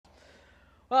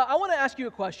I want to ask you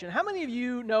a question. How many of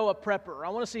you know a prepper? I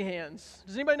want to see hands.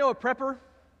 Does anybody know a prepper?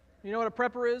 You know what a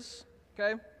prepper is?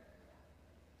 Okay.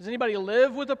 Does anybody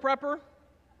live with a prepper?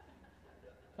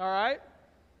 All right.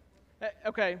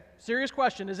 Okay, serious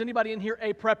question. Is anybody in here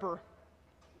a prepper?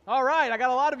 All right, I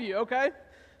got a lot of you, okay.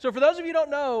 So for those of you who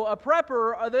don't know, a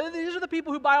prepper, these are the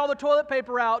people who buy all the toilet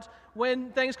paper out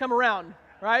when things come around,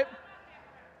 right?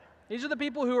 These are the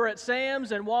people who are at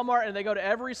Sam's and Walmart, and they go to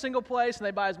every single place, and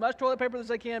they buy as much toilet paper as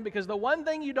they can, because the one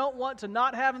thing you don't want to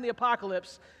not have in the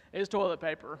apocalypse is toilet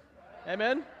paper.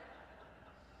 Amen?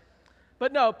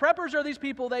 But no, preppers are these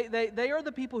people, they are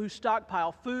the people who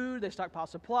stockpile food, they stockpile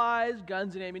supplies,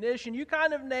 guns and ammunition, you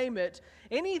kind of name it.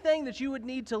 Anything that you would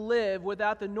need to live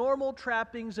without the normal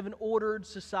trappings of an ordered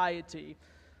society.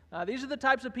 These are the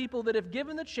types of people that if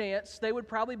given the chance, they would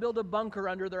probably build a bunker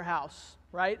under their house,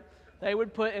 right? They would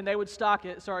stock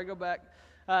it,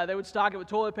 they would stock it with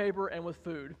toilet paper and with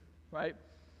food, right?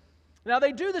 Now,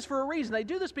 they do this for a reason. They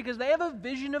do this because they have a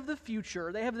vision of the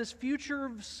future. They have this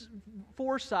future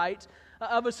foresight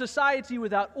of a society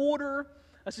without order,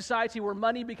 a society where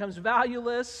money becomes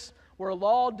valueless, where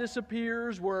law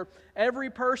disappears, where every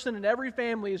person and every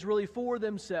family is really for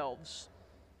themselves.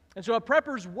 And so a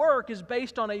prepper's work is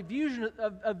based on a vision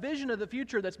of the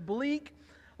future that's bleak,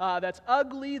 that's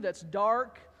ugly, that's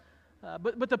dark.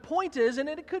 But the point is, and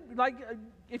it could,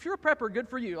 if you're a prepper, good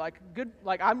for you.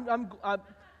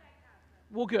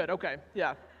 Well, good, okay,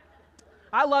 yeah.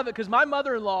 I love it because my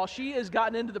mother-in-law, she has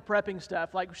gotten into the prepping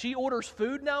stuff. Like, she orders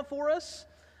food now for us,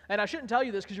 and I shouldn't tell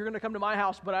you this because you're going to come to my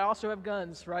house, but I also have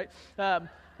guns, right? No,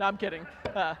 I'm kidding.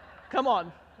 Come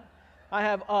on. I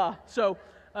have,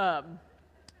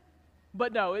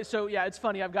 but no, so yeah, it's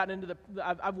funny. I've gotten into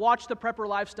I've watched the prepper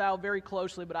lifestyle very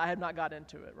closely, but I have not got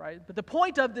into it, right? But the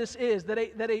point of this is that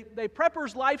a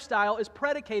prepper's lifestyle is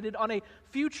predicated on a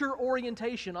future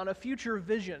orientation, on a future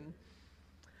vision.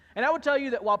 And I would tell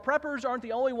you that while preppers aren't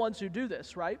the only ones who do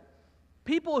this, right?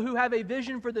 People who have a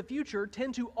vision for the future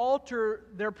tend to alter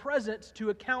their present to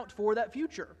account for that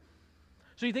future.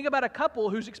 So you think about a couple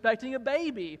who's expecting a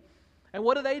baby, and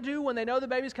what do when they know the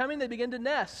baby's coming? They begin to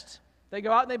nest. They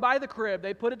go out and they buy the crib,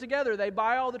 they put it together, they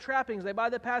buy all the trappings, they buy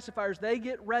the pacifiers, they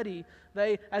get ready.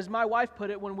 They, as my wife put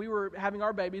it when we were having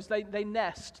our babies, they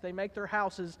nest. They make their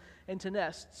houses into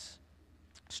nests.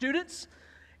 Students,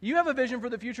 you have a vision for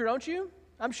the future, don't you?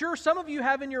 I'm sure some of you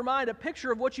have in your mind a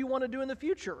picture of what you want to do in the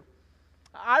future.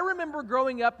 I remember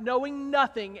growing up knowing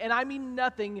nothing, and I mean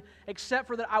nothing, except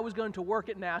for that I was going to work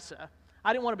at NASA.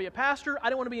 I didn't want to be a pastor. I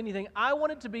didn't want to be anything. I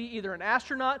wanted to be either an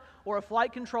astronaut or a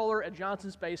flight controller at Johnson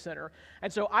Space Center.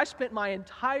 And so I spent my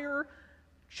entire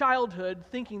childhood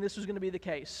thinking this was going to be the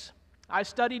case. I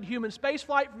studied human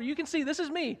spaceflight. You can see, this is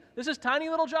me. This is tiny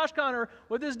little Josh Connor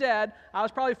with his dad. I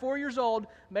was probably 4 years old,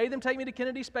 made them take me to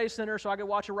Kennedy Space Center so I could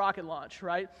watch a rocket launch,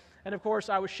 right? And of course,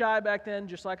 I was shy back then,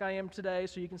 just like I am today,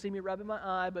 so you can see me rubbing my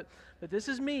eye, but this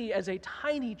is me as a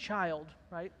tiny child,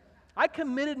 right? I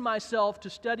committed myself to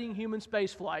studying human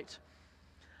spaceflight.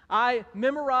 I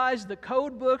memorized the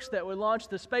code books that would launch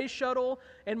the space shuttle.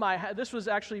 This was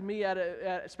actually me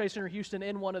at Space Center Houston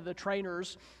in one of the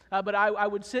trainers. But I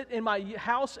would sit in my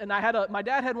house, and my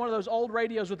dad had one of those old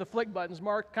radios with the flick buttons,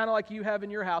 Mark, kind of like you have in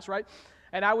your house, right?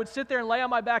 And I would sit there and lay on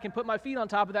my back and put my feet on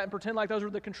top of that and pretend like those were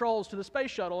the controls to the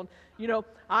space shuttle. And,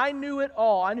 I knew it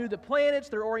all. I knew the planets,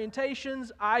 their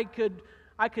orientations. I could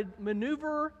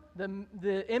maneuver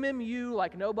the MMU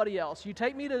like nobody else. You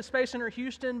take me to the Space Center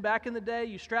Houston back in the day,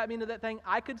 you strap me into that thing,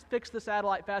 I could fix the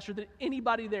satellite faster than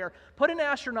anybody there. Put an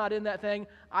astronaut in that thing,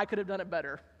 I could have done it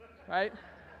better, right?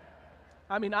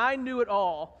 I mean, I knew it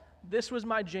all. This was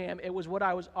my jam. It was what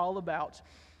I was all about.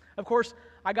 Of course,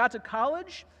 I got to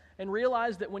college and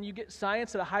realized that when you get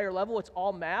science at a higher level, it's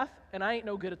all math, and I ain't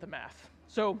no good at the math.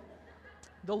 So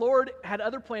the Lord had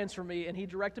other plans for me, and He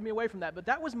directed me away from that. But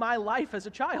that was my life as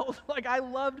a child. I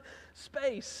loved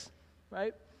space,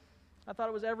 right? I thought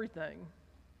it was everything.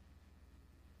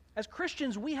 As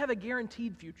Christians, we have a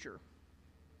guaranteed future,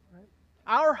 right?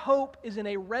 Our hope is in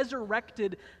a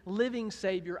resurrected, living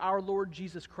Savior, our Lord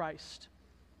Jesus Christ.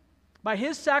 By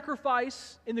His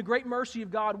sacrifice, in the great mercy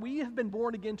of God, we have been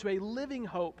born again to a living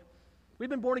hope. We've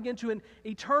been born again to an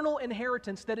eternal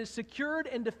inheritance that is secured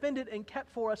and defended and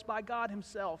kept for us by God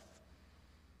Himself.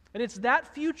 And it's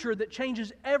that future that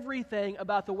changes everything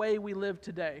about the way we live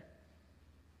today.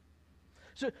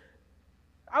 So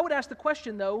I would ask the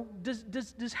question, though,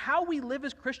 does how we live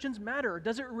as Christians matter?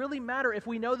 Does it really matter if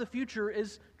we know the future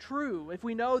is true, if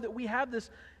we know that we have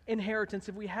this inheritance,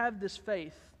 if we have this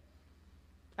faith?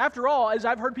 After all, as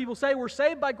I've heard people say, we're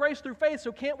saved by grace through faith,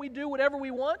 so can't we do whatever we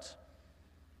want?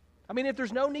 I mean, if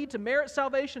there's no need to merit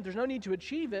salvation, if there's no need to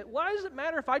achieve it, why does it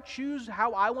matter if I choose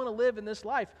how I want to live in this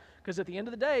life? Because at the end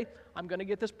of the day, I'm going to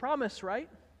get this promise, right?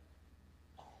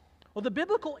 Well, the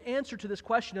biblical answer to this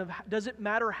question of does it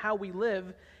matter how we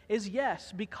live is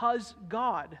yes, because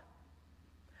God.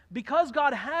 Because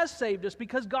God has saved us,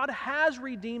 because God has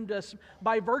redeemed us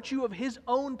by virtue of His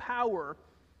own power,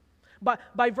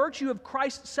 by virtue of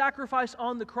Christ's sacrifice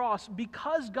on the cross,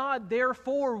 because God,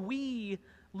 therefore, we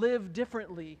live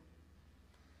differently.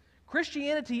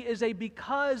 Christianity is a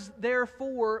because,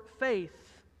 therefore, faith.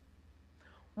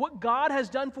 What God has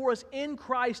done for us in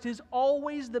Christ is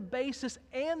always the basis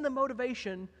and the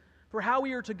motivation for how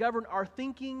we are to govern our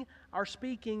thinking, our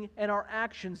speaking, and our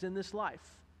actions in this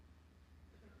life.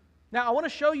 Now, I want to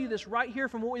show you this right here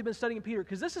from what we've been studying in Peter,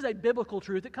 because this is a biblical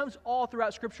truth. It comes all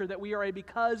throughout Scripture that we are a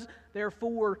because,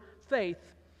 therefore, faith.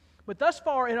 But thus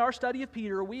far in our study of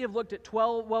Peter, we have looked at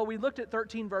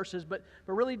 13 verses, but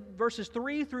really verses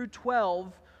 3 through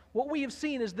 12, what we have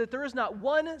seen is that there is not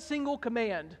one single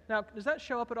command. Now, does that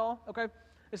show up at all? Okay.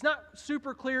 It's not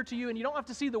super clear to you, and you don't have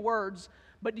to see the words,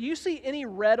 but do you see any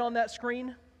red on that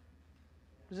screen?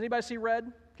 Does anybody see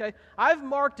red? Okay. I've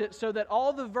marked it so that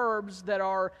all the verbs that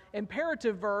are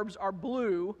imperative verbs are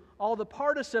blue, all the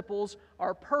participles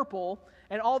are purple,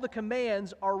 and all the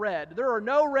commands are red. There are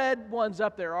no red ones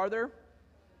up there, are there?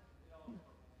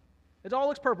 It all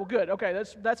looks purple. Good. Okay,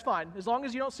 that's fine. As long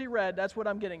as you don't see red, that's what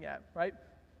I'm getting at, right?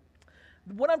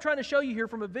 What I'm trying to show you here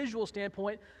from a visual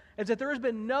standpoint is that there has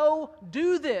been no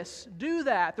do this, do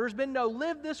that. There's been no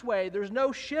live this way. There's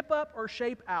no ship up or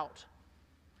shape out.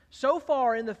 So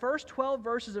far in the first 12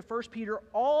 verses of 1 Peter,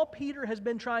 all Peter has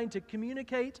been trying to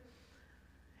communicate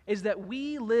is that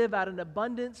we live out of an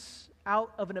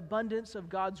abundance of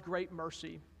God's great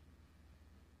mercy.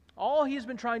 All he's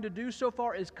been trying to do so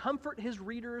far is comfort his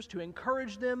readers, to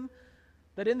encourage them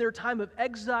that in their time of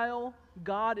exile,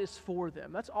 God is for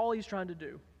them. That's all he's trying to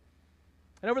do.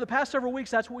 And over the past several weeks,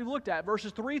 that's what we've looked at.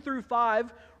 Verses 3 through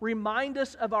 5 remind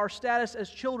us of our status as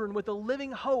children with a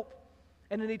living hope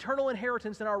and an eternal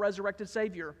inheritance in our resurrected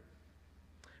Savior.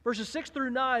 Verses 6 through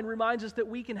 9 reminds us that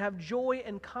we can have joy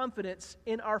and confidence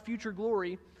in our future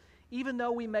glory, even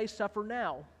though we may suffer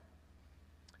now.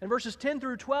 And verses 10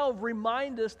 through 12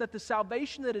 remind us that the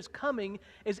salvation that is coming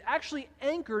is actually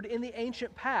anchored in the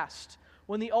ancient past,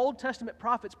 when the Old Testament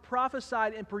prophets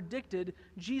prophesied and predicted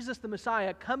Jesus the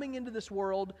Messiah coming into this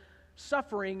world,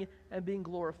 suffering, and being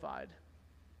glorified.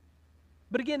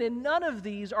 But again, in none of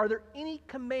these are there any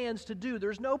commands to do.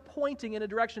 There's no pointing in a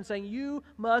direction saying, you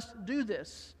must do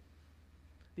this.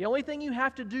 The only thing you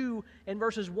have to do in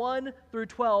verses 1 through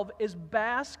 12 is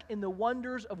bask in the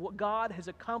wonders of what God has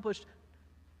accomplished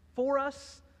for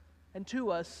us and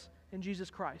to us in Jesus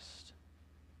Christ.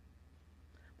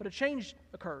 But a change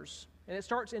occurs, and it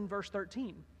starts in verse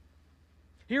 13.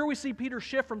 Here we see Peter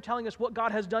shift from telling us what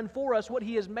God has done for us, what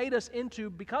He has made us into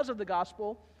because of the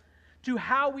gospel, to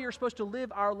how we are supposed to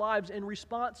live our lives in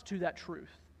response to that truth.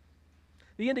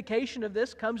 The indication of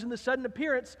this comes in the sudden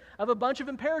appearance of a bunch of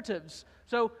imperatives.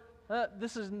 So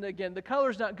this isn't, again, the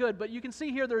color's not good, but you can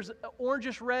see here there's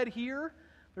orangish red here,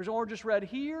 there's orangish red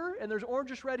here, and there's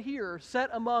orangish red here,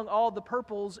 set among all the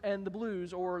purples and the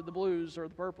blues or the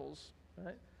purples,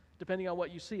 right? Depending on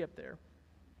what you see up there.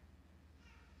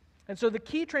 And so the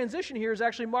key transition here is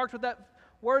actually marked with that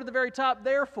word at the very top,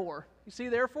 therefore. You see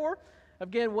therefore?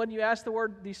 Again, when you ask the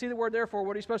word, do you see the word therefore,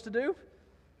 what are you supposed to do?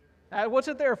 What's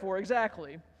it there for?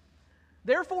 Exactly.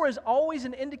 Therefore is always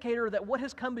an indicator that what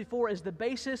has come before is the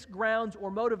basis, grounds, or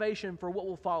motivation for what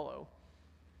will follow.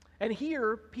 And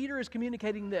here, Peter is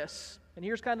communicating this, and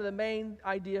here's kind of the main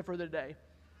idea for the day.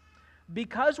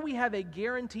 Because we have a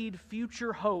guaranteed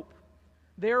future hope,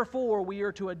 therefore we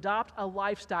are to adopt a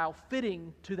lifestyle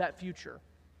fitting to that future.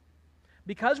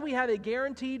 Because we have a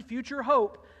guaranteed future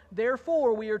hope,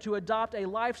 therefore we are to adopt a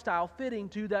lifestyle fitting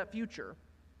to that future.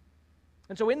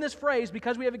 And so in this phrase,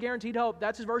 because we have a guaranteed hope,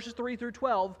 that's verses 3 through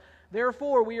 12,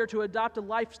 therefore we are to adopt a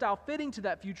lifestyle fitting to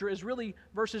that future is really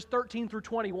verses 13 through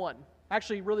 21.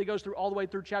 Actually, really goes through all the way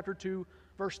through chapter 2,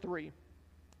 verse 3.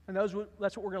 And that's what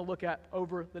we're going to look at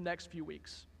over the next few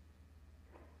weeks.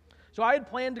 So I had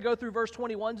planned to go through verse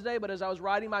 21 today, but as I was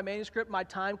writing my manuscript, my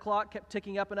time clock kept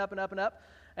ticking up and up and up and up.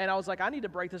 And I was like, I need to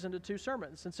break this into 2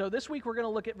 sermons. And so this week we're going to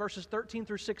look at verses 13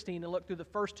 through 16 and look through the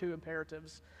first 2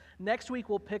 imperatives. Next week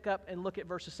we'll pick up and look at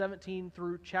verses 17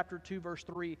 through chapter 2, verse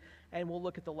 3, and we'll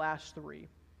look at the last 3.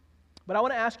 But I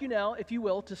want to ask you now, if you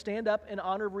will, to stand up in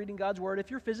honor of reading God's Word if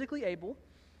you're physically able.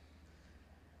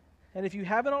 And if you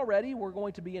haven't already, we're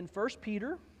going to be in 1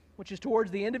 Peter, which is towards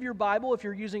the end of your Bible if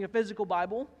you're using a physical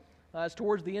Bible. It's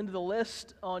towards the end of the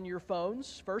list on your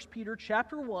phones. 1 Peter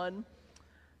chapter 1,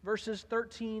 verses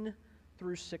 13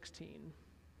 through 16.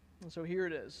 And so here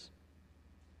it is.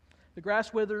 The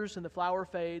grass withers and the flower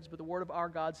fades, but the word of our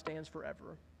God stands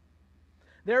forever.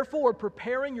 Therefore,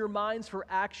 preparing your minds for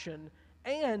action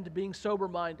and being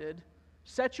sober-minded,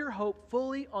 set your hope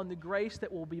fully on the grace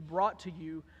that will be brought to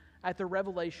you at the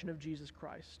revelation of Jesus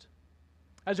Christ.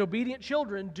 As obedient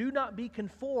children, do not be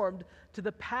conformed to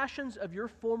the passions of your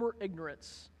former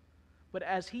ignorance, but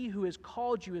as He who has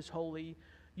called you is holy,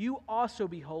 you also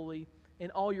be holy in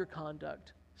all your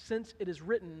conduct, since it is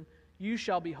written, "You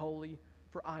shall be holy,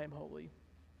 for I am holy."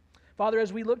 Father,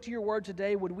 as we look to your word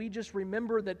today, would we just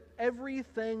remember that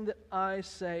everything that I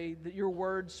say, that your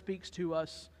word speaks to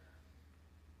us,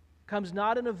 comes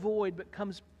not in a void, but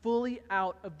comes fully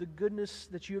out of the goodness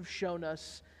that you have shown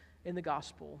us in the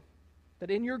gospel.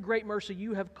 That in your great mercy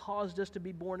you have caused us to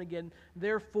be born again.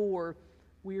 Therefore,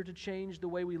 we are to change the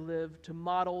way we live, to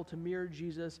model, to mirror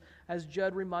Jesus, as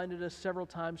Judd reminded us several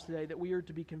times today, that we are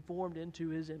to be conformed into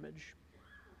His image.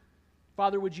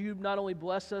 Father, would you not only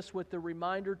bless us with the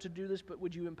reminder to do this, but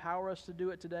would you empower us to do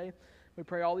it today? We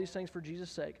pray all these things for Jesus'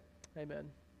 sake.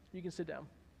 Amen. You can sit down.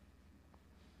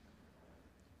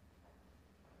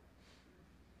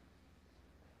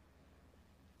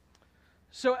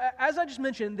 So, as I just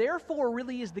mentioned, therefore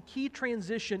really is the key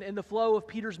transition in the flow of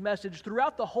Peter's message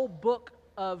throughout the whole book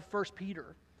of 1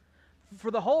 Peter.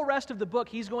 For the whole rest of the book,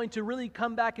 he's going to really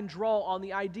come back and draw on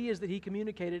the ideas that he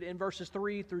communicated in verses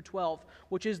 3 through 12,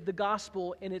 which is the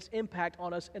gospel and its impact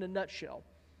on us in a nutshell.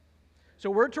 So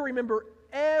we're to remember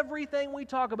everything we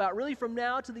talk about, really from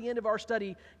now to the end of our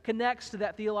study, connects to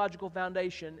that theological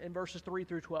foundation in verses 3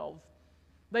 through 12.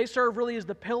 They serve really as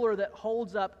the pillar that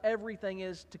holds up everything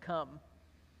is to come.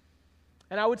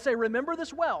 And I would say, remember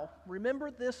this well.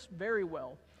 Remember this very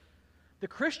well. The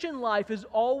Christian life is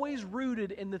always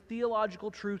rooted in the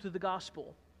theological truth of the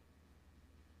gospel.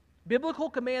 Biblical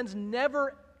commands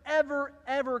never, ever,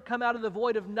 ever come out of the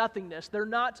void of nothingness. They're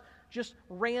not just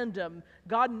random.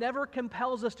 God never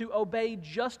compels us to obey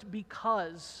just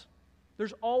because.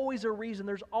 There's always a reason.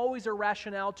 There's always a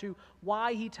rationale to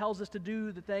why He tells us to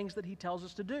do the things that He tells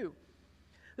us to do.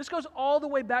 This goes all the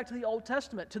way back to the Old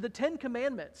Testament, to the Ten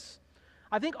Commandments.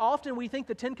 I think often we think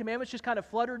the Ten Commandments just kind of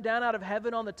fluttered down out of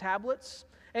heaven on the tablets.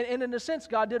 And in a sense,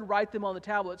 God did write them on the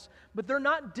tablets. But they're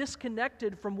not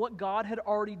disconnected from what God had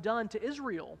already done to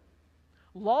Israel.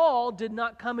 Law did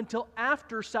not come until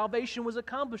after salvation was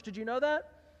accomplished. Did you know that?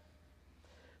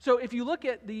 So if you look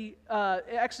at the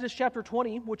Exodus chapter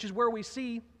 20, which is where we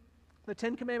see the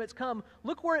Ten Commandments come,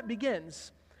 look where it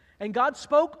begins. And God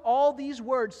spoke all these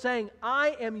words, saying,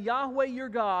 "I am Yahweh your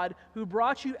God, who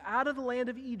brought you out of the land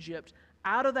of Egypt,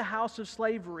 out of the house of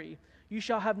slavery. You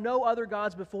shall have no other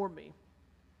gods before me."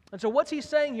 And so what's He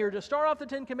saying here? To start off the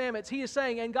Ten Commandments, He is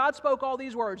saying, and God spoke all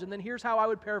these words, and then here's how I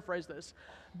would paraphrase this.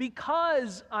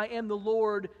 Because I am the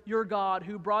Lord your God,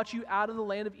 who brought you out of the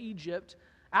land of Egypt,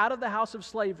 out of the house of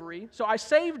slavery. So I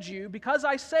saved you. Because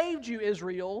I saved you,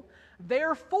 Israel,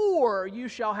 therefore you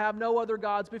shall have no other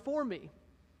gods before me.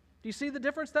 Do you see the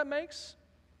difference that makes?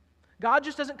 God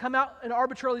just doesn't come out and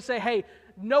arbitrarily say, hey,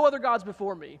 no other gods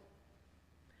before me.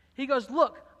 He goes,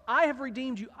 look, I have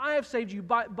redeemed you. I have saved you.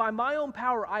 By my own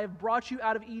power, I have brought you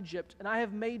out of Egypt, and I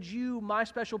have made you my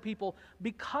special people.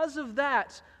 Because of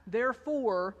that,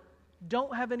 therefore,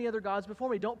 don't have any other gods before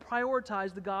me. Don't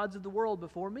prioritize the gods of the world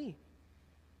before me.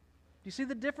 Do you see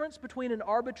the difference between an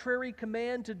arbitrary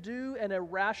command to do and a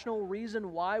rational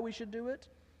reason why we should do it?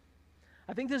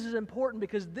 I think this is important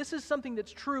because this is something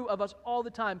that's true of us all the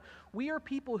time. We are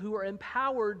people who are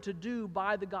empowered to do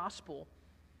by the gospel.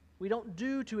 We don't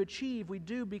do to achieve, we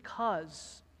do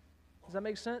because. Does that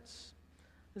make sense?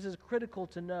 This is critical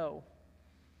to know.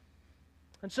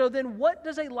 And so then what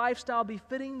does a lifestyle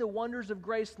befitting the wonders of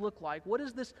grace look like? What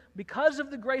is this, because of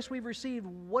the grace we've received,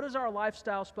 what is our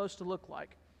lifestyle supposed to look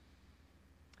like?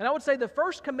 And I would say the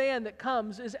first command that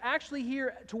comes is actually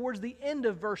here towards the end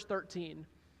of verse 13.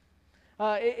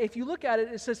 If you look at it,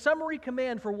 it says summary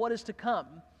command for what is to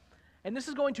come. And this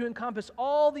is going to encompass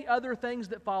all the other things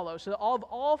that follow. So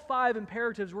all five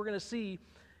imperatives we're going to see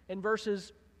in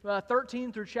verses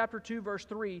 13 through chapter 2, verse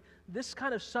 3, this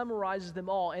kind of summarizes them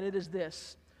all, and it is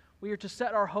this. We are to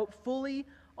set our hope fully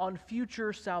on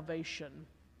future salvation.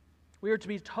 We are to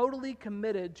be totally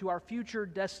committed to our future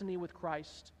destiny with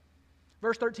Christ.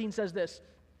 Verse 13 says this,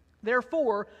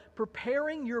 therefore,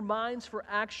 preparing your minds for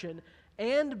action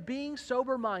and being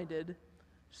sober-minded,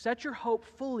 set your hope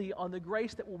fully on the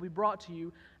grace that will be brought to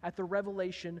you at the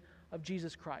revelation of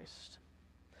Jesus Christ.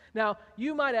 Now,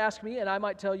 you might ask me, and I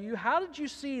might tell you, how did you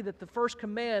see that the first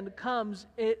command comes,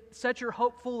 set your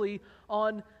hope fully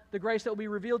on the grace that will be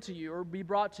revealed to you or be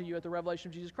brought to you at the revelation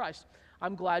of Jesus Christ?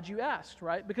 I'm glad you asked,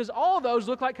 right? Because all of those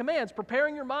look like commands.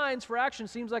 Preparing your minds for action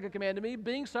seems like a command to me.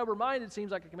 Being sober-minded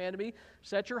seems like a command to me.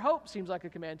 Set your hope seems like a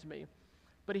command to me.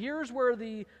 But here's where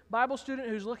the Bible student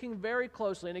who's looking very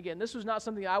closely, and again, this was not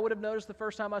something I would have noticed the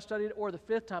first time I studied it or the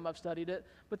fifth time I've studied it,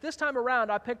 but this time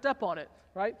around I picked up on it,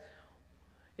 right?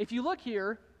 If you look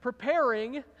here,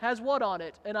 preparing has what on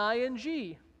it? An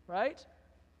ing, right?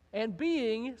 And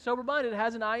being sober-minded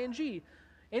has an ing.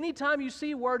 Anytime you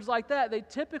see words like that, they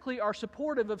typically are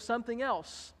supportive of something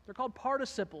else. They're called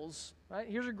participles, right?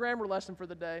 Here's a grammar lesson for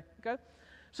the day, okay?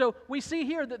 So we see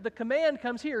here that the command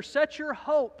comes here, set your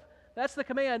hope. That's the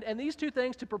command, and these two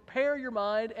things, to prepare your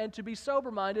mind and to be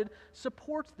sober-minded,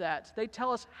 support that. They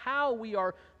tell us how we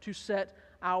are to set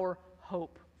our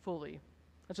hope fully.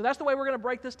 And so that's the way we're going to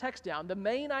break this text down. The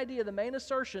main idea, the main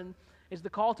assertion is the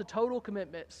call to total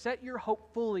commitment. Set your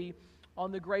hope fully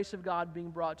on the grace of God being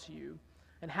brought to you.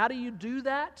 And how do you do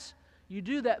that? You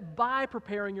do that by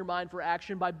preparing your mind for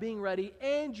action, by being ready,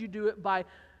 and you do it by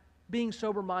being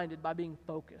sober-minded, by being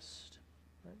focused.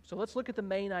 Right? So let's look at the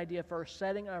main idea first,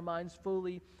 setting our minds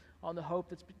fully on the hope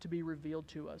that's to be revealed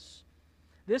to us.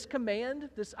 This command,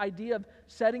 this idea of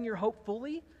setting your hope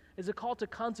fully, is a call to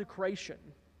consecration.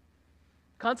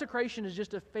 Consecration is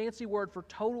just a fancy word for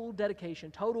total dedication,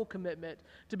 total commitment,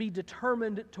 to be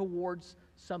determined towards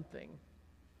something.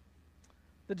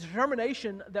 The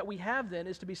determination that we have then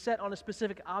is to be set on a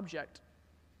specific object.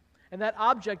 And that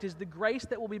object is the grace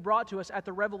that will be brought to us at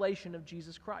the revelation of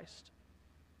Jesus Christ.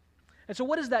 And so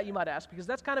what is that, you might ask? Because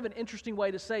that's kind of an interesting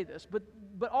way to say this. But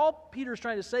all Peter is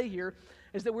trying to say here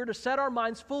is that we're to set our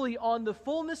minds fully on the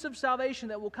fullness of salvation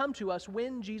that will come to us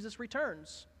when Jesus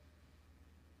returns.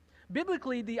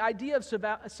 Biblically, the idea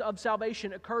of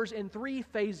salvation occurs in three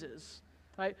phases.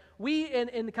 Right? We,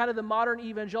 in kind of the modern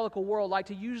evangelical world, like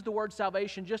to use the word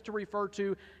salvation just to refer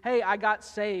to, hey, I got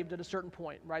saved at a certain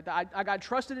point, right? I got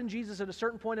trusted in Jesus at a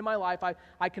certain point in my life.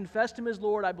 I confessed Him as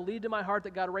Lord. I believed in my heart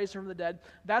that God raised Him from the dead.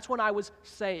 That's when I was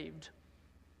saved,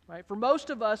 right? For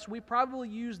most of us, we probably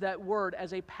use that word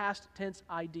as a past tense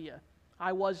idea.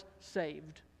 I was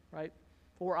saved, right?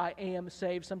 Or I am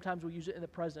saved. Sometimes we use it in the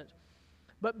present.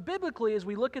 But biblically, as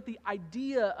we look at the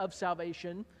idea of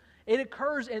salvation, it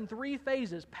occurs in three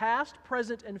phases: past,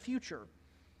 present, and future.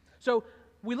 So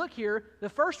we look here, the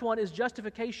first one is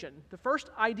justification. The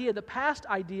first idea, the past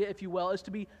idea, if you will, is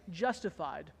to be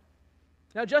justified.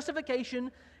 Now,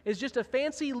 justification is just a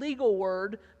fancy legal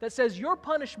word that says your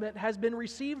punishment has been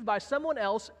received by someone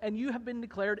else and you have been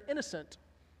declared innocent.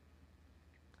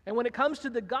 And when it comes to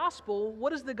the gospel, what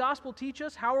does the gospel teach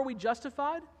us? How are we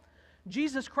justified?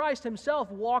 Jesus Christ Himself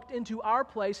walked into our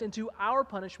place, into our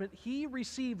punishment. He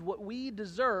received what we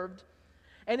deserved,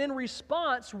 and in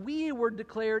response, we were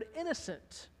declared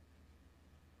innocent.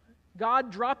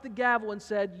 God dropped the gavel and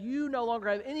said, you no longer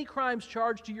have any crimes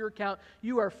charged to your account.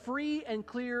 You are free and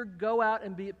clear. Go out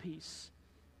and be at peace.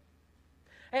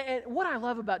 And what I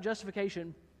love about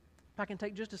justification, if I can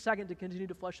take just a second to continue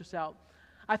to flesh this out,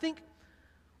 I think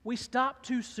we stop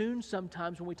too soon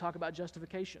sometimes when we talk about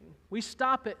justification. We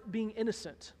stop at being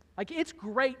innocent. Like, it's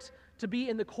great to be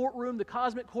in the courtroom, the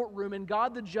cosmic courtroom, and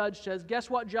God the judge says, guess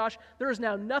what, Josh? There is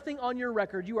now nothing on your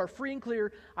record. You are free and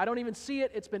clear. I don't even see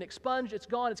it. It's been expunged. It's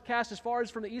gone. It's cast as far as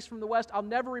from the east from the west. I'll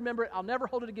never remember it. I'll never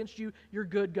hold it against you. You're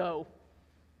good. Go.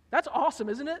 That's awesome,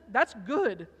 isn't it? That's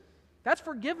good. That's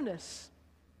forgiveness.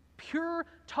 Pure,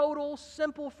 total,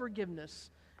 simple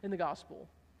forgiveness in the gospel.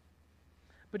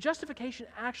 But justification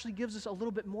actually gives us a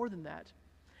little bit more than that.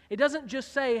 It doesn't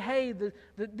just say, hey,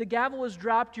 the gavel is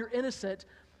dropped, you're innocent.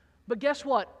 But guess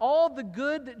what? All the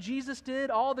good that Jesus did,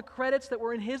 all the credits that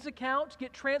were in His account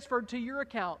get transferred to your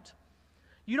account.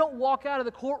 You don't walk out of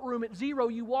the courtroom at zero.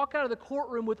 You walk out of the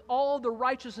courtroom with all the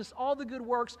righteousness, all the good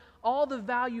works, all the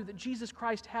value that Jesus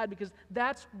Christ had, because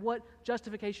that's what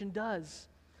justification does.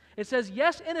 It says,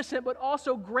 yes, innocent, but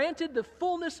also granted the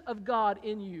fullness of God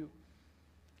in you.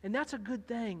 And that's a good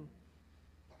thing.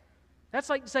 That's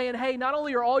like saying, hey, not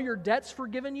only are all your debts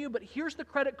forgiven you, but here's the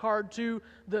credit card to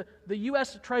the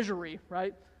U.S. Treasury,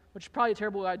 right? Which is probably a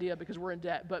terrible idea because we're in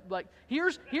debt. But like,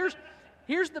 here's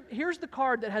the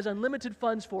card that has unlimited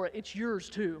funds for it. It's yours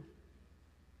too.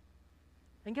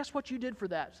 And guess what you did for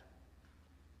that?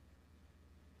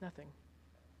 Nothing.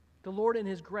 The Lord in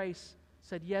His grace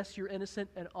said, yes, you're innocent,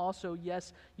 and also,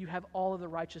 yes, you have all of the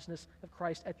righteousness of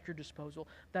Christ at your disposal.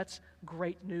 That's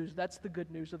great news. That's the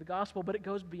good news of the gospel, but it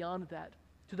goes beyond that,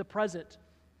 to the present.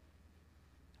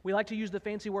 We like to use the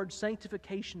fancy word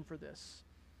sanctification for this.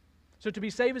 So to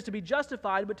be saved is to be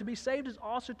justified, but to be saved is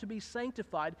also to be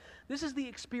sanctified. This is the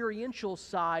experiential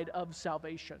side of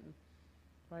salvation,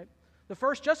 right? The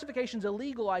first, justification, is a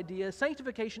legal idea.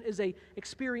 Sanctification is a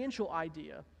experiential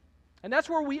idea. And that's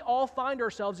where we all find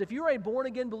ourselves. If you're a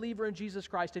born-again believer in Jesus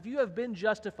Christ, if you have been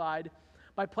justified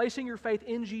by placing your faith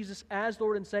in Jesus as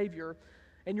Lord and Savior,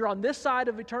 and you're on this side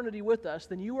of eternity with us,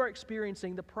 then you are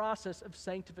experiencing the process of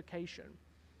sanctification.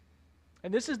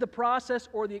 And this is the process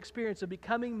or the experience of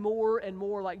becoming more and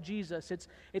more like Jesus.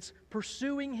 It's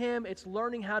pursuing Him. It's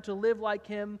learning how to live like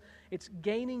Him. It's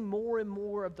gaining more and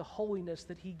more of the holiness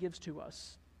that He gives to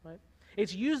us. Right?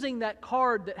 It's using that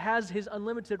card that has His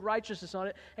unlimited righteousness on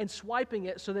it and swiping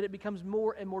it so that it becomes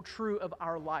more and more true of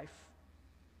our life.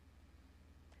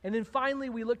 And then finally,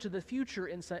 we look to the future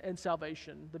in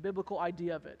salvation, the biblical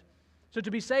idea of it. So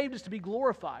to be saved is to be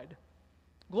glorified.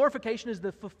 Glorification is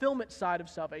the fulfillment side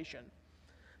of salvation.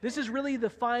 This is really the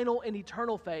final and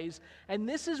eternal phase, and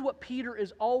this is what Peter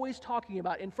is always talking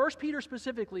about. In 1 Peter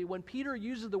specifically, when Peter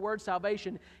uses the word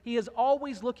salvation, he is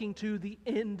always looking to the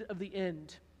end of the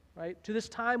end, right? To this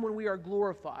time when we are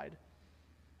glorified.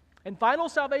 And final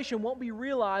salvation won't be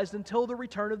realized until the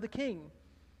return of the King.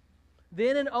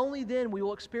 Then and only then we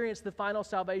will experience the final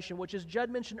salvation, which, as Judd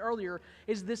mentioned earlier,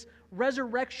 is this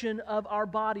resurrection of our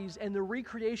bodies and the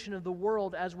recreation of the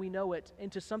world as we know it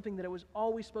into something that it was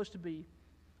always supposed to be.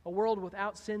 A world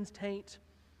without sin's taint,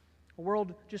 a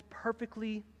world just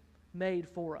perfectly made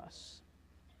for us.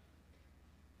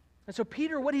 And so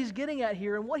Peter, what he's getting at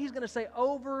here, and what he's going to say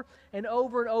over and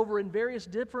over and over in various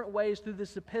different ways through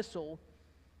this epistle,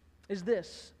 is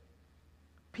this: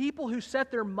 people who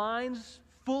set their minds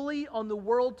fully on the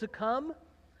world to come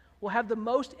will have the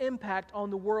most impact on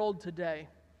the world today.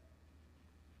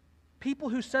 People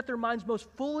who set their minds most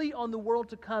fully on the world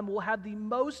to come will have the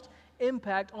most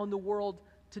impact on the world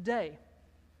today.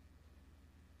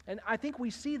 And I think we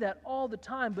see that all the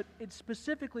time, but it's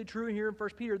specifically true here in 1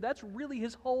 Peter. That's really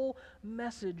his whole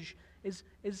message is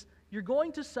you're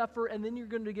going to suffer and then you're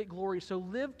going to get glory. So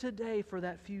live today for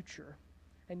that future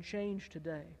and change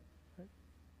today. Right?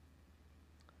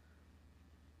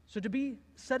 So to be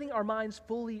setting our minds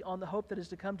fully on the hope that is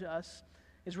to come to us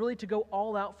is really to go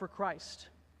all out for Christ.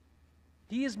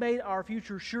 He has made our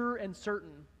future sure and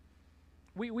certain.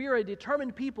 We are a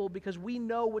determined people because we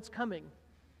know what's coming.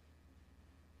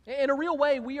 In a real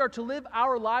way, we are to live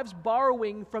our lives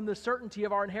borrowing from the certainty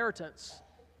of our inheritance.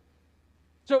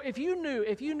 So if you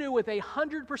knew with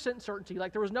 100% certainty,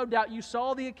 like there was no doubt, you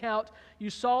saw the account, you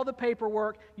saw the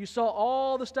paperwork, you saw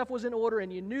all the stuff was in order,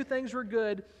 and you knew things were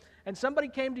good, and somebody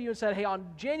came to you and said, hey, on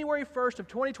January 1st of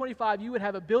 2025, you would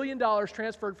have $1 billion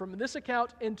transferred from this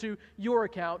account into your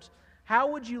account,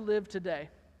 how would you live today?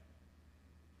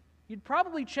 You'd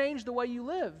probably change the way you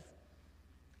live.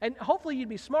 And hopefully you'd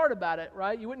be smart about it,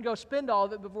 right? You wouldn't go spend all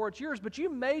of it before it's yours, but you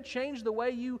may change the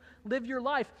way you live your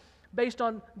life based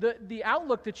on the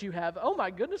outlook that you have. Oh my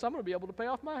goodness, I'm going to be able to pay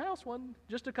off my house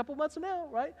just a couple months from now,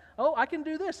 right? Oh, I can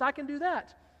do this, I can do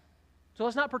that. So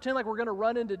let's not pretend like we're going to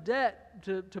run into debt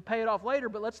to pay it off later,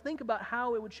 but let's think about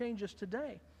how it would change us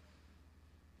today.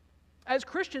 As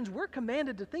Christians, we're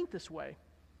commanded to think this way.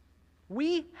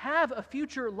 We have a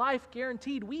future life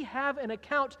guaranteed. We have an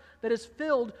account that is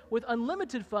filled with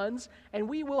unlimited funds, and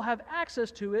we will have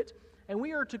access to it, and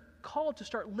we are called to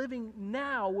start living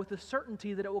now with the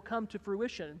certainty that it will come to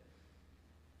fruition.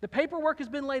 The paperwork has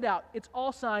been laid out. It's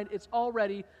all signed. It's all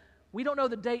ready. We don't know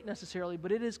the date necessarily,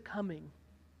 but it is coming.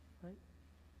 Right?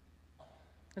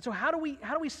 And so how do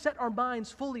we set our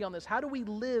minds fully on this? How do we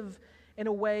live in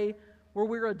a way where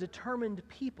we're a determined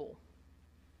people?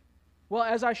 Well,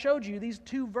 as I showed you, these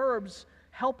two verbs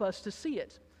help us to see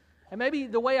it. And maybe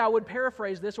the way I would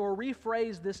paraphrase this or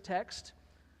rephrase this text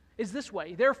is this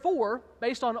way. Therefore,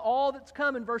 based on all that's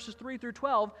come in verses 3 through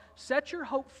 12, set your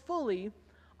hope fully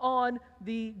on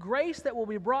the grace that will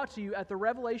be brought to you at the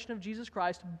revelation of Jesus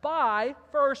Christ by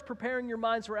first preparing your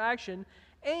minds for action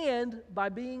and by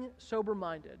being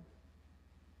sober-minded.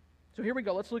 So here we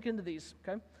go. Let's look into these,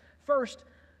 okay? First,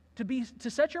 to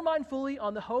set your mind fully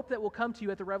on the hope that will come to you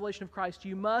at the revelation of Christ,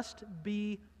 you must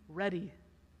be ready.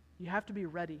 You have to be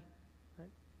ready. Right?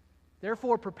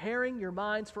 Therefore, preparing your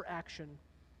minds for action.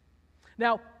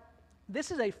 Now, this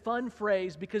is a fun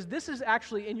phrase because this is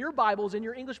actually, in your Bibles, in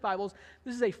your English Bibles,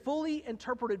 this is a fully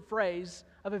interpreted phrase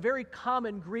of a very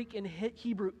common Greek and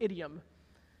Hebrew idiom.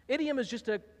 Idiom is just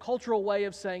a cultural way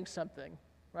of saying something,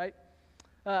 right?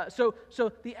 So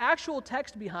the actual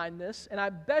text behind this, and I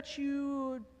bet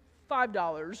you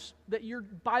 $5 that your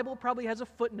Bible probably has a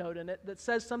footnote in it that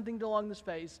says something along this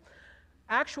phase.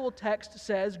 Actual text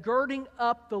says, girding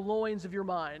up the loins of your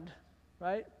mind,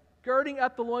 right? Girding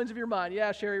up the loins of your mind.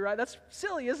 Yeah, Sherry, right? That's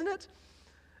silly, isn't it?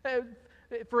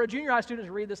 For a junior high student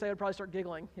to read this, they would probably start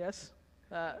giggling, yes?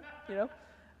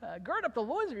 Gird up the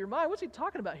loins of your mind. What's he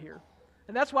talking about here?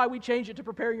 And that's why we changed it to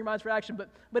preparing your minds for action.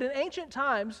 But in ancient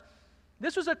times,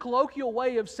 this was a colloquial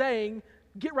way of saying,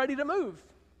 get ready to move.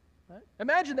 Right?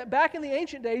 Imagine that back in the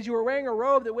ancient days, you were wearing a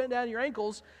robe that went down to your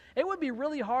ankles. It would be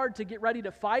really hard to get ready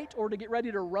to fight or to get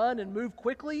ready to run and move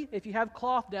quickly if you have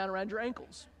cloth down around your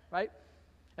ankles, right?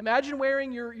 Imagine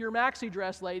wearing your maxi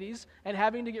dress, ladies, and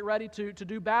having to get ready to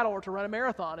do battle or to run a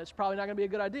marathon. It's probably not going to be a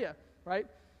good idea, right?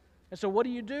 And so what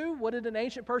do? What did an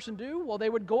ancient person do? Well, they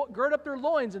would gird up their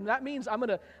loins, and that means I'm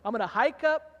gonna hike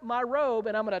up my robe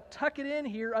and I'm gonna tuck it in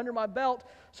here under my belt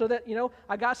so that,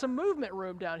 I got some movement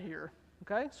room down here.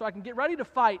 Okay, so I can get ready to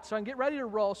fight, so I can get ready to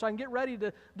roll, so I can get ready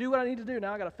to do what I need to do.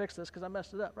 Now I got to fix this because I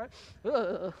messed it up, right?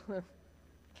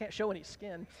 Can't show any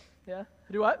skin. Yeah,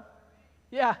 do what?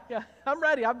 Yeah, I'm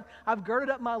ready. I've girded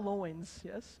up my loins.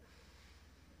 Yes.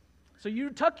 So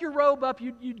you tuck your robe up.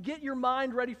 You get your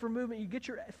mind ready for movement. You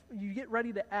get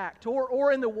ready to act.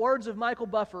 Or in the words of Michael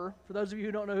Buffer, for those of you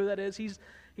who don't know who that is, he's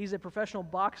a professional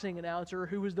boxing announcer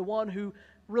who was the one who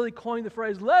really coined the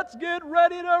phrase, "Let's get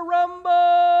ready to rumble."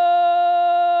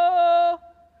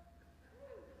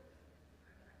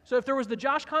 So if there was the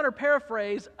Josh Connor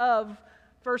paraphrase of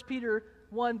 1 Peter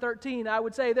 1:13, I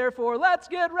would say, therefore, let's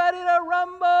get ready to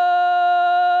rumble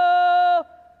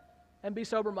and be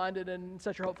sober-minded and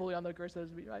set your hope fully on the grace that is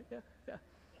to be, right? Yeah.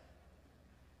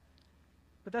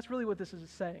 But that's really what this is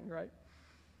saying, right?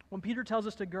 When Peter tells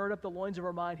us to gird up the loins of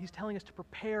our mind, he's telling us to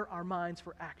prepare our minds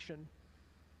for action.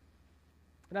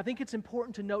 And I think it's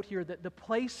important to note here that the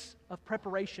place of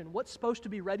preparation, what's supposed to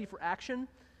be ready for action,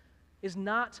 is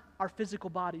not our physical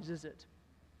bodies, is it?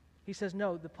 He says,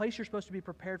 no, the place you're supposed to be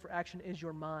prepared for action is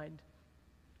your mind.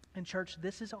 And church,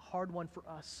 this is a hard one for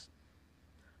us.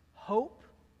 Hope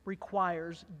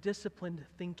requires disciplined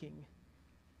thinking.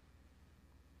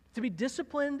 To be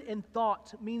disciplined in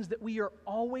thought means that we are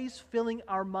always filling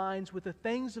our minds with the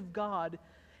things of God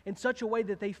in such a way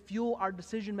that they fuel our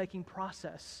decision-making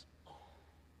process.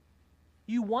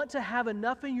 You want to have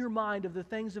enough in your mind of the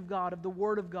things of God, of the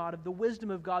Word of God, of the wisdom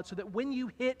of God, so that when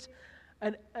you hit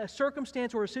a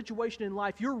circumstance or a situation in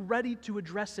life, you're ready to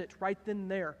address it right then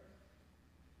and there.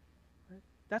 Right?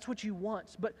 That's what you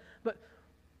want. But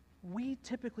we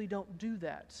typically don't do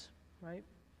that, right?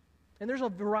 And there's a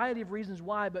variety of reasons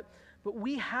why, but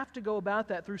we have to go about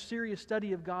that through serious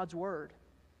study of God's Word.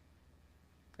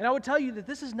 And I would tell you that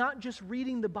this is not just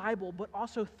reading the Bible, but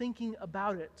also thinking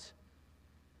about it.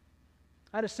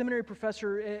 I had a seminary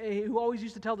professor who always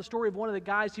used to tell the story of one of the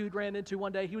guys he ran into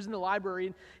one day. He was in the library,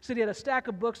 and he said he had a stack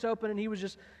of books open, and he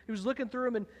was looking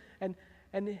through them, and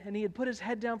he had put his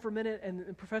head down for a minute, and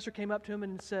the professor came up to him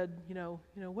and said,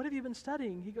 what have you been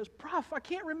studying? He goes, Prof, I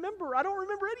can't remember. I don't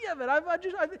remember any of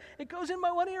it. It goes in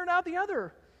my one ear and out the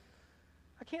other.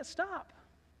 I can't stop.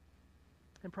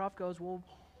 And Prof goes, well,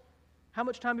 how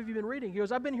much time have you been reading? He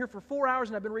goes, I've been here for 4 hours,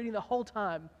 and I've been reading the whole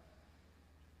time.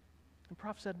 And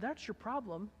Prof said, that's your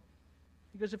problem.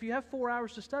 Because if you have 4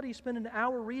 hours to study, spend an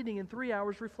hour reading and 3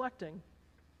 hours reflecting.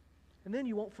 And then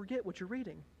you won't forget what you're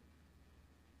reading.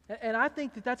 And I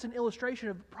think that that's an illustration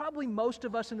of probably most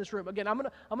of us in this room. Again, I'm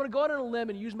gonna go out on a limb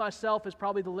and use myself as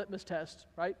probably the litmus test,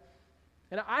 right?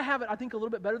 And I have it, I think, a little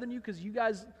bit better than you because you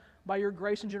guys, by your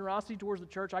grace and generosity towards the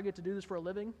church, I get to do this for a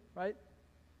living, right?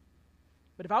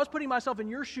 But if I was putting myself in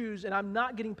your shoes and I'm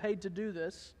not getting paid to do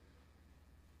this,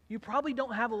 you probably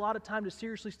don't have a lot of time to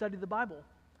seriously study the Bible.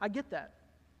 I get that,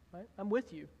 right? I'm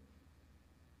with you.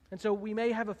 And so we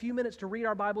may have a few minutes to read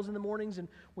our Bibles in the mornings, and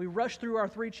we rush through our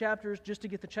 3 chapters just to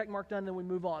get the check mark done, and then we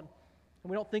move on. And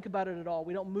we don't think about it at all.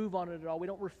 We don't move on it at all. We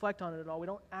don't reflect on it at all. We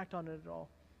don't act on it at all.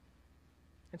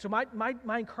 And so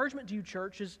my encouragement to you,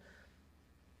 church, is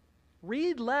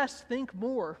read less, think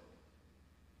more.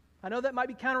 I know that might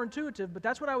be counterintuitive, but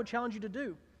that's what I would challenge you to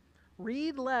do.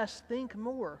 Read less, think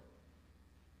more.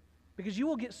 Because you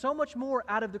will get so much more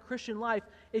out of the Christian life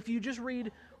if you just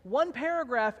read one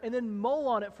paragraph and then mull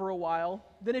on it for a while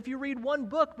than if you read one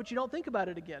book but you don't think about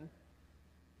it again.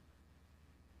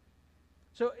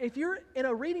 So if you're in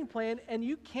a reading plan and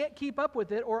you can't keep up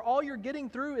with it, or all you're getting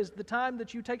through is the time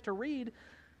that you take to read,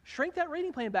 shrink that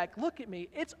reading plan back. Look at me.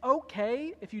 It's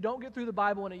okay if you don't get through the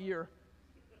Bible in a year.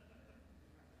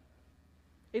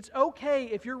 It's okay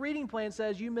if your reading plan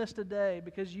says you missed a day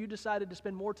because you decided to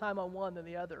spend more time on one than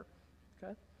the other.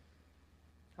 Okay?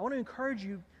 I want to encourage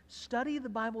you, study the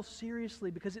Bible seriously,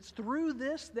 because it's through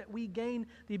this that we gain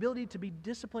the ability to be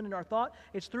disciplined in our thought.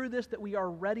 It's through this that we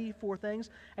are ready for things.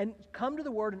 And come to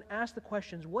the Word and ask the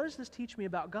questions, what does this teach me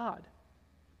about God?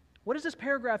 What does this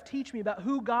paragraph teach me about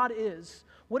who God is?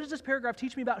 What does this paragraph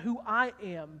teach me about who I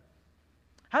am?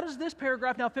 How does this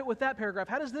paragraph now fit with that paragraph?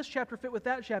 How does this chapter fit with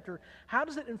that chapter? How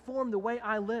does it inform the way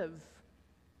I live?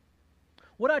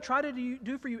 What I try to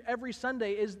do for you every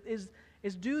Sunday is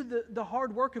do the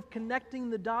hard work of connecting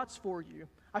the dots for you.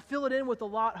 I fill it in with a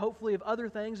lot, hopefully, of other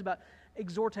things about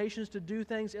exhortations to do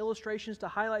things, illustrations to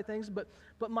highlight things, but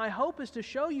my hope is to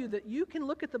show you that you can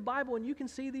look at the Bible and you can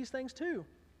see these things too.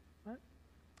 Right?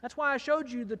 That's why I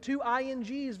showed you the 2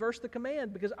 INGs versus the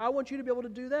command, because I want you to be able to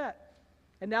do that.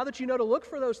 And now that you know to look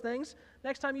for those things,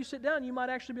 next time you sit down, you might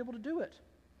actually be able to do it.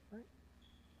 Right?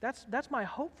 That's my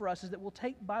hope for us, is that we'll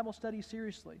take Bible study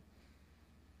seriously.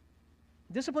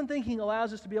 Disciplined thinking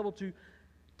allows us to be able to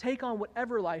take on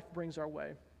whatever life brings our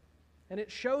way. And it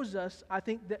shows us, I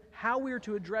think, that how we are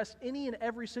to address any and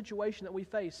every situation that we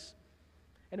face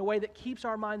in a way that keeps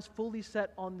our minds fully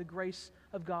set on the grace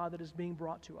of God that is being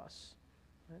brought to us.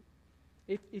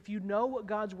 Right? If you know what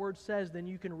God's Word says, then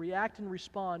you can react and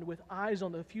respond with eyes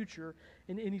on the future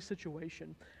in any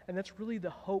situation. And that's really the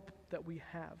hope that we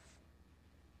have.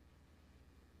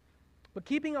 But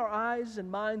keeping our eyes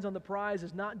and minds on the prize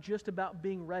is not just about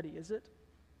being ready, is it?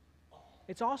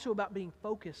 It's also about being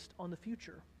focused on the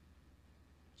future.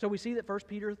 So we see that 1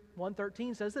 Peter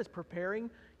 1:13 says this,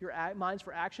 preparing your minds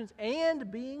for actions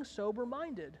and being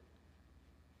sober-minded.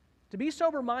 To be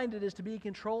sober-minded is to be in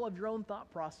control of your own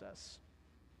thought process.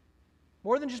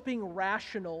 More than just being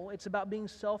rational, it's about being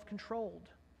self-controlled.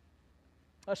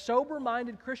 A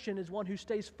sober-minded Christian is one who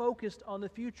stays focused on the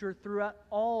future throughout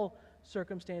all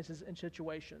circumstances and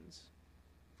situations.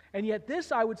 And yet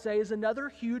this, I would say, is another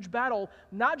huge battle,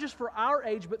 not just for our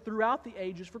age, but throughout the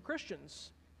ages for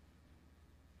Christians.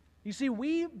 You see,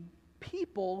 we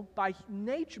people, by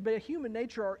human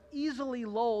nature, are easily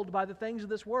lulled by the things of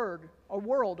this world,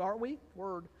 aren't we?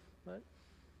 Word. Right?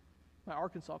 My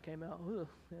Arkansas came out. Ugh,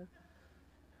 yeah.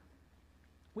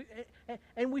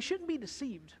 And we shouldn't be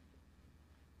deceived.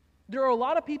 There are a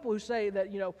lot of people who say that,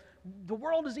 the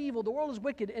world is evil, the world is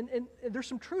wicked, and there's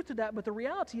some truth to that, but the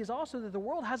reality is also that the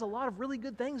world has a lot of really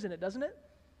good things in it, doesn't it?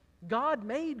 God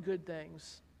made good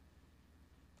things.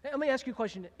 Hey, let me ask you a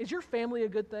question. Is your family a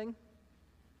good thing?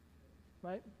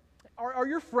 Right? Are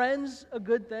your friends a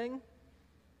good thing?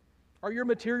 Are your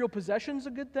material possessions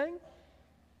a good thing?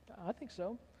 I think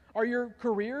so. Are your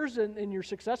careers and your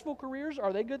successful careers,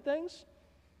 are they good things?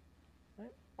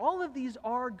 Right? All of these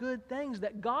are good things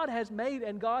that God has made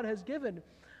and God has given,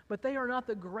 but they are not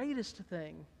the greatest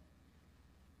thing.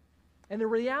 And the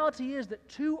reality is that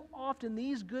too often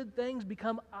these good things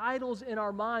become idols in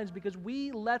our minds because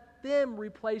we let them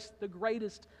replace the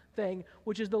greatest thing,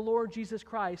 which is the Lord Jesus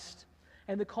Christ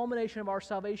and the culmination of our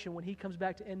salvation when He comes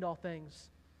back to end all things.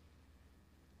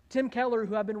 Tim Keller,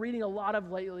 who I've been reading a lot of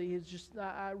lately,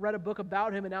 I read a book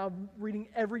about him and now I'm reading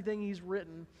everything he's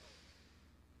written.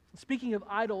 Speaking of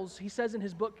idols, he says in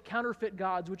his book, Counterfeit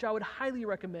Gods, which I would highly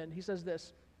recommend, he says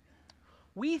this,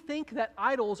 "We think that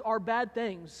idols are bad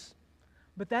things,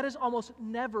 but that is almost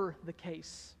never the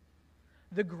case.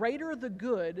 The greater the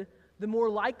good, the more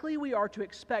likely we are to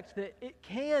expect that it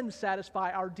can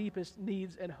satisfy our deepest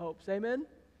needs and hopes." Amen?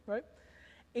 Right?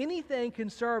 Anything can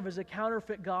serve as a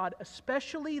counterfeit God,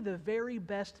 especially the very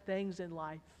best things in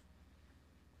life.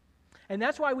 And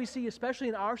that's why we see, especially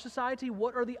in our society,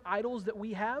 what are the idols that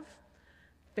we have?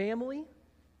 Family,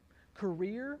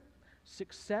 career,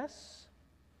 success,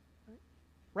 right?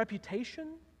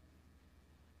 Reputation.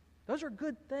 Those are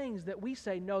good things that we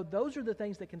say, no, those are the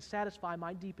things that can satisfy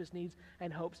my deepest needs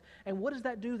and hopes. And what does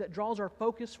that do? That draws our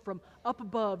focus from up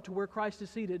above to where Christ is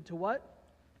seated to what?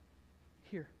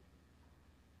 Here.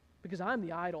 Because I'm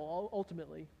the idol,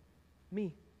 ultimately.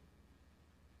 Me.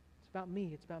 It's about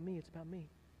me, it's about me, it's about me.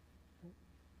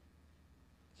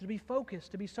 So to be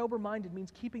focused, to be sober-minded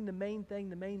means keeping the main thing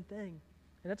the main thing.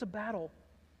 And that's a battle.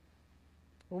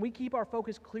 When we keep our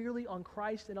focus clearly on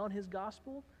Christ and on His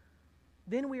gospel,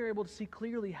 then we are able to see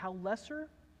clearly how lesser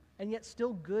and yet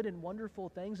still good and wonderful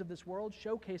things of this world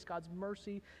showcase God's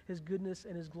mercy, His goodness,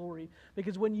 and His glory.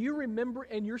 Because when you remember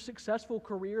in your successful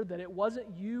career that it wasn't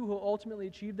you who ultimately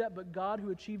achieved that, but God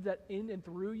who achieved that in and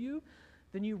through you,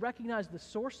 then you recognize the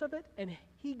source of it, and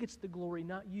He gets the glory,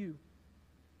 not you.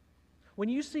 When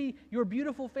you see your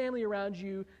beautiful family around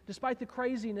you, despite the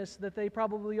craziness that they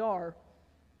probably are,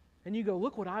 and you go,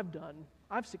 look what I've done.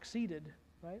 I've succeeded,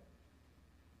 right?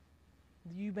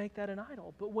 You make that an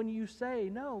idol. But when you say,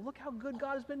 no, look how good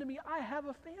God has been to me. I have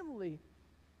a family.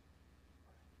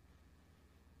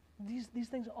 These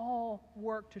things all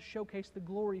work to showcase the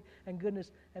glory and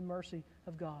goodness and mercy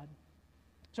of God.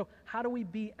 So how do we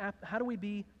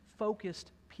be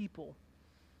focused people?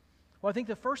 Well, I think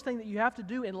the first thing that you have to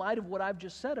do in light of what I've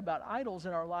just said about idols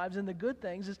in our lives and the good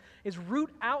things is root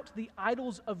out the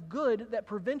idols of good that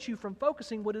prevent you from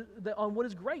focusing on what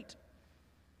is great.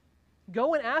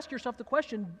 Go and ask yourself the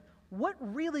question, what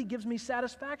really gives me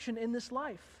satisfaction in this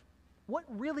life? What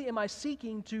really am I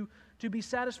seeking to be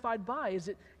satisfied by?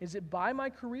 Is it by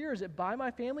my career? Is it by my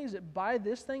family? Is it by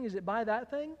this thing? Is it by that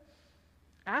thing?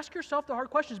 Ask yourself the hard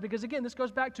questions because, again, this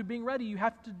goes back to being ready. You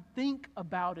have to think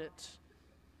about it.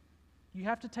 You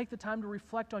have to take the time to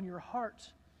reflect on your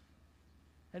heart.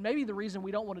 And maybe the reason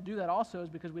we don't want to do that also is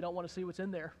because we don't want to see what's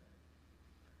in there.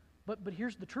 But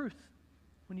here's the truth.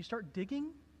 When you start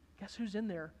digging, guess who's in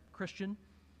there, Christian?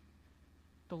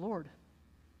 The Lord.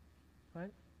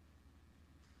 Right?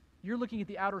 You're looking at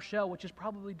the outer shell, which is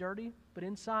probably dirty, but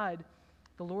inside,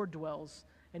 the Lord dwells,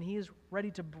 and He is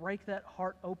ready to break that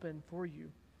heart open for you.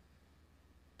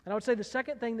 And I would say the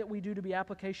second thing that we do to be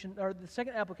the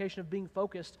second application of being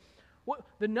focused,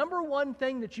 the number one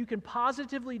thing that you can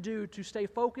positively do to stay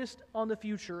focused on the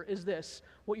future is this,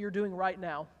 what you're doing right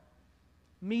now.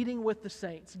 Meeting with the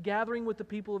saints, gathering with the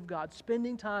people of God,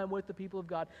 spending time with the people of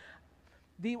God.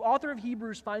 The author of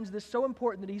Hebrews finds this so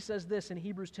important that he says this in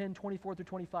Hebrews 10, 24 through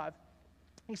 25.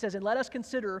 He says, "And let us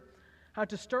consider how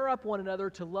to stir up one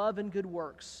another to love and good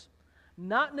works,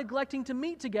 not neglecting to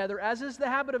meet together, as is the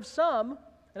habit of some,"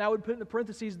 and I would put in the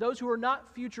parentheses, those who are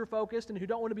not future-focused and who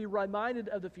don't want to be reminded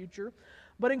of the future,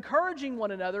 "but encouraging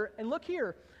one another," and look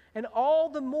here, "and all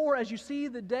the more as you see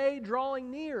the day drawing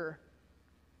near."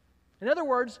 In other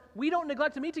words, we don't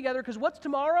neglect to meet together because what's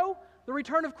tomorrow? The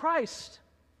return of Christ.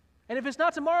 And if it's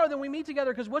not tomorrow, then we meet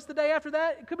together because what's the day after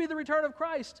that? It could be the return of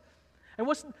Christ. And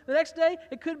what's the next day?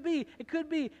 It could be.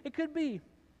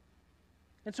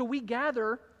 And so we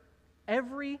gather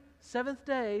every seventh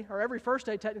day, or every first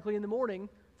day technically in the morning,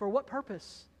 for what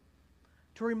purpose?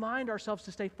 To remind ourselves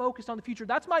to stay focused on the future.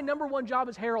 That's my number one job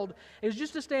as Harold, is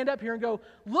just to stand up here and go,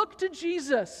 look to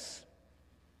Jesus.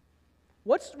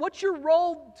 What's your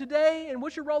role today and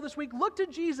what's your role this week? Look to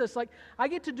Jesus. Like, I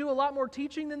get to do a lot more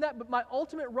teaching than that, but my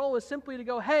ultimate role is simply to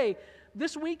go, hey,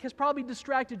 this week has probably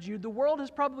distracted you. The world has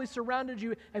probably surrounded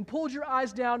you and pulled your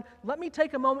eyes down. Let me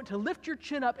take a moment to lift your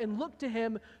chin up and look to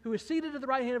Him who is seated at the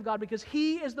right hand of God, because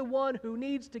He is the one who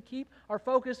needs to keep our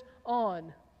focus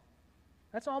on.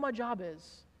 That's all my job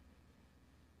is.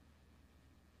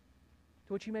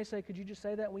 To which you may say, could you just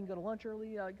say that? We can go to lunch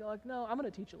early. Like, no, I'm going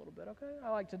to teach a little bit, okay? I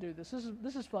like to do this.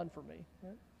 This is fun for me.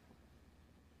 Right?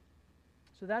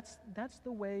 So that's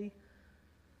the way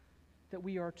that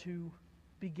we are to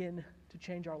begin to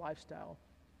change our lifestyle,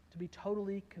 to be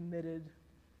totally committed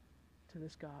to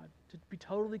this God, to be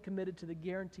totally committed to the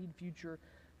guaranteed future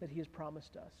that He has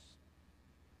promised us.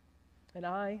 And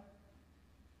I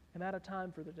am out of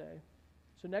time for the day.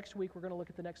 So next week we're going to look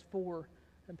at the next 4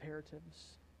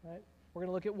 imperatives, right? We're going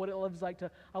to look at what it lives like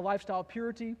to a lifestyle of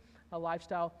purity, a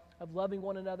lifestyle of loving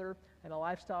one another, and a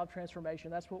lifestyle of transformation.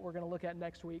 That's what we're going to look at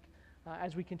next week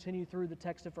as we continue through the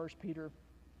text of 1 Peter.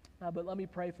 But let me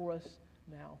pray for us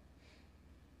now.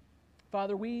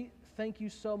 Father, we thank You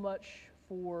so much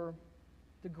for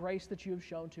the grace that You have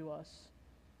shown to us.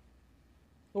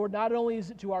 Lord, not only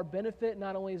is it to our benefit,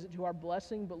 not only is it to our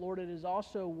blessing, but Lord, it is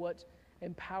also what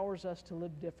empowers us to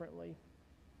live differently.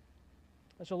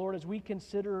 And so, Lord, as we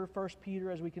consider 1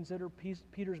 Peter, as we consider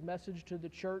Peter's message to the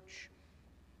church,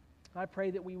 I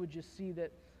pray that we would just see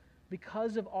that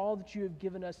because of all that You have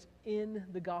given us in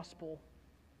the gospel,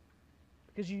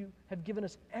 because You have given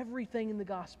us everything in the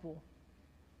gospel,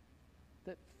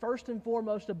 that first and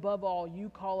foremost, above all, You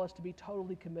call us to be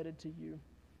totally committed to You.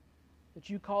 That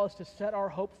You call us to set our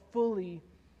hope fully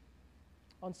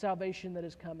on salvation that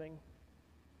is coming.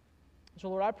 So,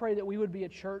 Lord, I pray that we would be a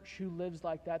church who lives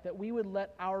like that we would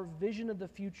let our vision of the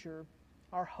future,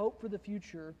 our hope for the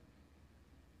future,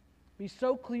 be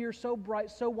so clear, so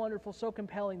bright, so wonderful, so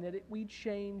compelling that we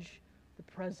change the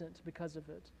present because of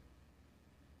it.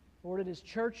 Lord, it is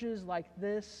churches like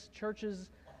this, churches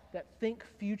that think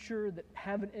future, that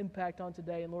have an impact on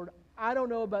today. And Lord, I don't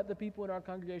know about the people in our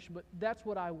congregation, but that's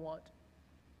what I want.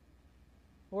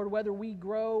 Lord, whether we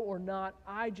grow or not,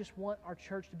 I just want our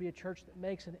church to be a church that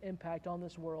makes an impact on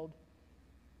this world.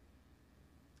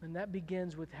 And that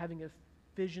begins with having a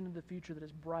vision of the future that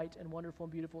is bright and wonderful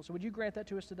and beautiful. So would You grant that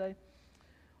to us today?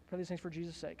 I pray these things for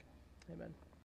Jesus' sake. Amen.